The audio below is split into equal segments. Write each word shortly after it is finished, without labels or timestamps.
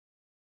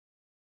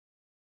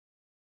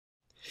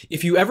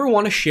If you ever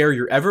want to share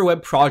your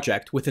EverWeb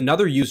project with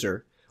another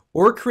user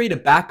or create a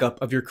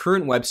backup of your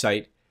current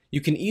website,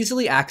 you can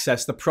easily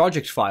access the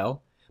project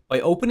file by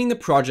opening the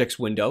projects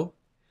window,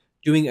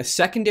 doing a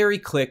secondary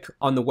click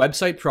on the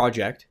website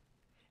project,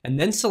 and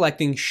then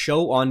selecting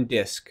Show on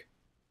Disk.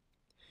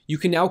 You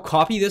can now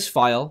copy this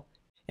file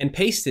and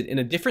paste it in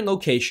a different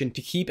location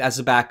to keep as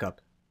a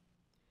backup.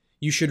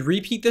 You should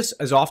repeat this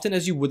as often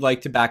as you would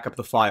like to back up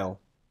the file.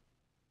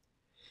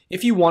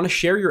 If you want to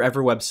share your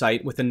EverWeb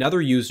site with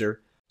another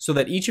user so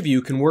that each of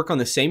you can work on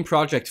the same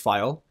project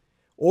file,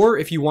 or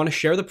if you want to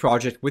share the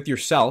project with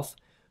yourself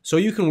so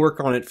you can work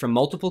on it from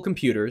multiple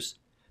computers,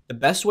 the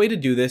best way to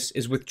do this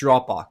is with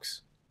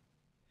Dropbox.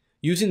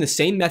 Using the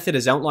same method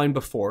as outlined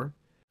before,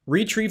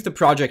 retrieve the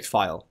project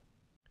file.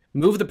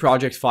 Move the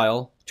project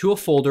file to a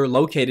folder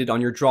located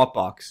on your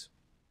Dropbox.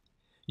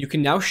 You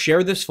can now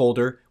share this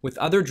folder with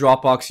other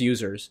Dropbox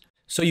users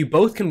so you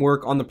both can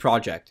work on the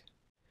project.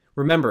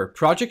 Remember,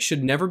 projects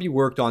should never be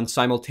worked on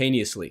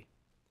simultaneously.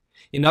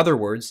 In other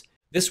words,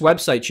 this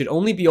website should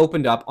only be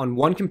opened up on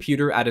one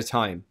computer at a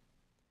time.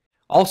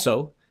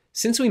 Also,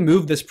 since we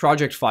moved this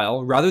project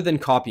file rather than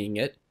copying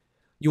it,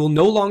 you will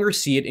no longer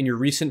see it in your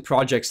recent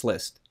projects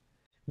list.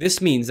 This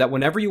means that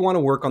whenever you want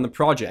to work on the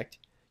project,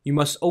 you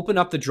must open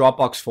up the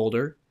Dropbox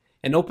folder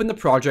and open the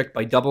project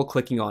by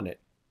double-clicking on it.